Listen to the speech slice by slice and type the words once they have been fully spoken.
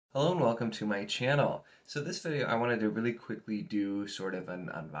Hello and welcome to my channel. So this video I wanted to really quickly do sort of an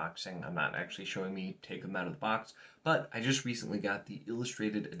unboxing. I'm not actually showing me take them out of the box, but I just recently got the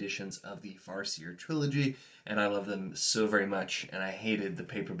illustrated editions of the Farseer Trilogy and I love them so very much, and I hated the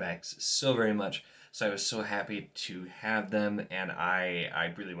paperbacks so very much. So I was so happy to have them, and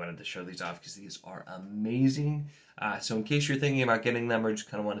I really wanted to show these off because these are amazing. So in case you're thinking about getting them or just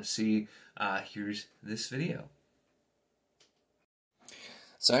kind of want to see, here's this video.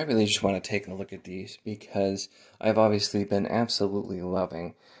 So I really just want to take a look at these because I've obviously been absolutely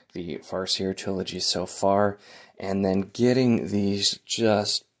loving the Farseer Trilogy so far, and then getting these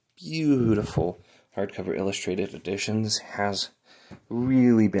just beautiful hardcover illustrated editions has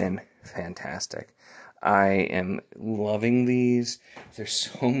really been fantastic. I am loving these. They're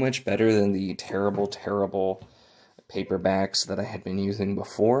so much better than the terrible paperbacks that I had been using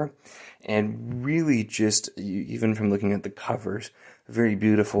before, and really just, even from looking at the covers, very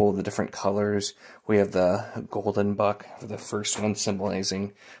beautiful, the different colors. We have the golden buck for the first one,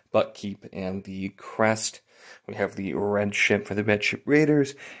 symbolizing Buckkeep and the crest. We have the red ship for the Red Ship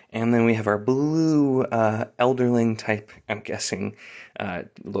Raiders, and then we have our blue Elderling type, I'm guessing,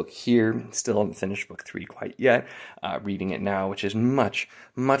 look here. Still haven't finished book 3 quite yet. Reading it now, which is much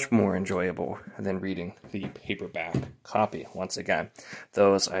more enjoyable than reading the paperback copy. Once again,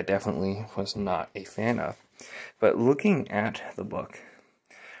 those I definitely was not a fan of. But looking at the book,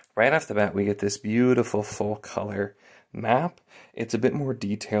 right off the bat, we get this beautiful full color map. It's a bit more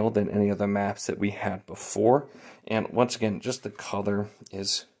detailed than any other maps that we had before, and once again, just the color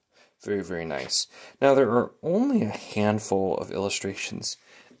is very nice. Now, there are only a handful of illustrations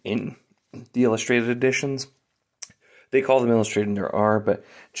in the illustrated editions. They call them illustrated, there are, but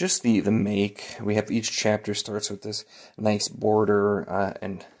just the make. We have each chapter starts with this nice border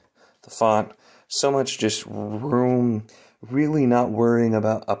and the font. So much just room, really not worrying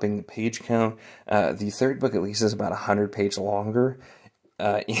about upping the page count. The third book at least is about 100 pages longer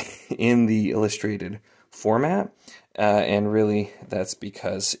in the illustrated format, and really that's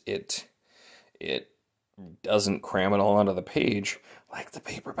because it doesn't cram it all onto the page like the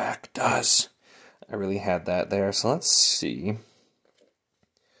paperback does. I really had that there. So let's see if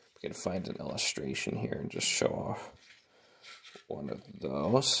we can find an illustration here and just show off one of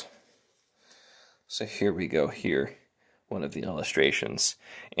those. So here we go here, one of the illustrations.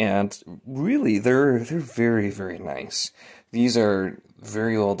 And really, they're very nice. These are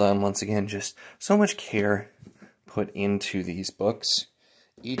very well done. Once again, just so much care put into these books.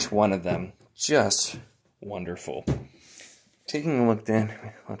 Each one of them just wonderful. Taking a look then,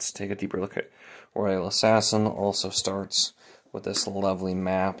 let's take a deeper look at Royal Assassin. Also starts with this lovely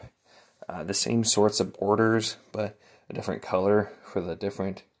map. The same sorts of borders, but a different color for the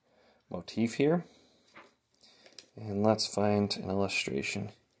different motif here. And let's find an illustration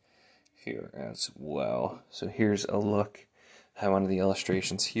here as well. So here's a look at one of the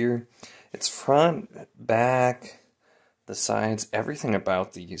illustrations here. It's front, back, the sides, everything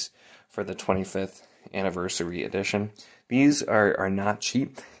about these for the 25th anniversary edition. These are not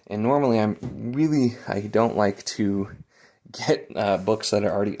cheap, and normally I don't like to get books that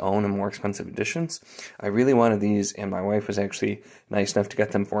are already owned in more expensive editions. I really wanted these, and my wife was actually nice enough to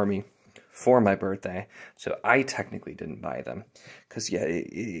get them for me for my birthday, so I technically didn't buy them, because yeah,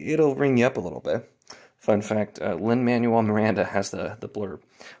 it'll ring you up a little bit. Fun fact, Lin-Manuel Miranda has the blurb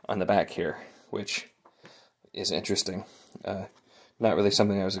on the back here, which is interesting. Not really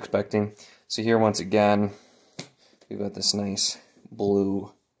something I was expecting. So here, once again, we've got this nice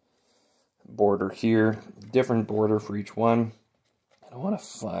blue border here, different border for each one. And I want to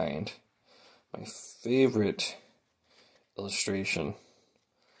find my favorite illustration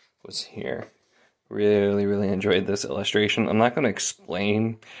was here. Really enjoyed this illustration. I'm not going to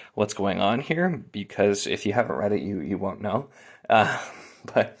explain what's going on here, because if you haven't read it, you won't know.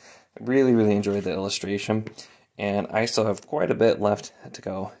 But really enjoyed the illustration, and I still have quite a bit left to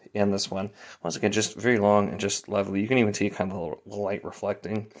go in this one. Once again, just very long and just lovely. You can even see kind of the light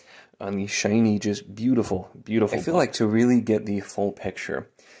reflecting on the shiny, just beautiful I feel like to really get the full picture,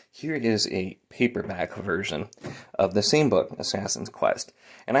 here is a paperback version of the same book, Assassin's Quest.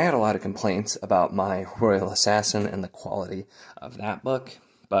 And I had a lot of complaints about my Royal Assassin and the quality of that book.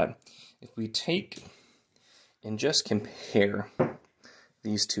 But if we take and just compare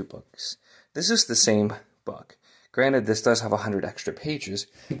these two books, this is the same book. Granted, this does have 100 extra pages.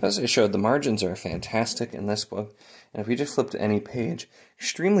 As I showed, the margins are fantastic in this book. And if we just flip to any page,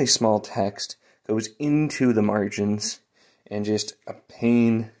 extremely small text goes into the margins and just a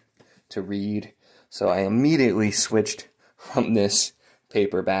pain to read. So I immediately switched from this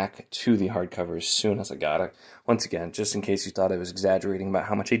paperback to the hardcover as soon as I got it. Once again, just in case you thought I was exaggerating about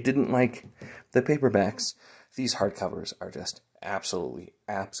how much I didn't like the paperbacks, these hardcovers are just absolutely,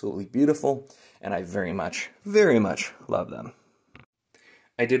 absolutely beautiful, and I very much love them.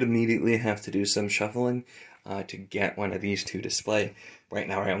 I did immediately have to do some shuffling to get one of these to display. Right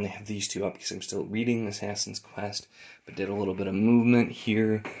now I only have these two up because I'm still reading Assassin's Quest, but did a little bit of movement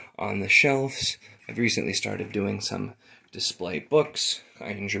here on the shelves. I've recently started doing some display books. I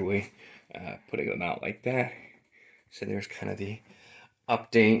enjoy putting them out like that. So there's kind of the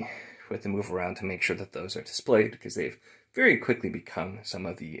update with the move around to make sure that those are displayed, because they've very quickly become some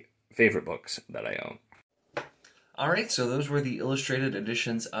of the favorite books that I own. Alright, so those were the illustrated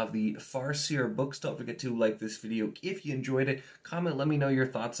editions of the Farseer books. Don't forget to like this video if you enjoyed it. Comment, let me know your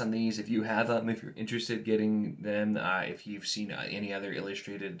thoughts on these, if you have them, if you're interested in getting them, if you've seen any other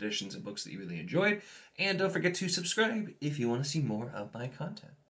illustrated editions of books that you really enjoyed. And don't forget to subscribe if you want to see more of my content.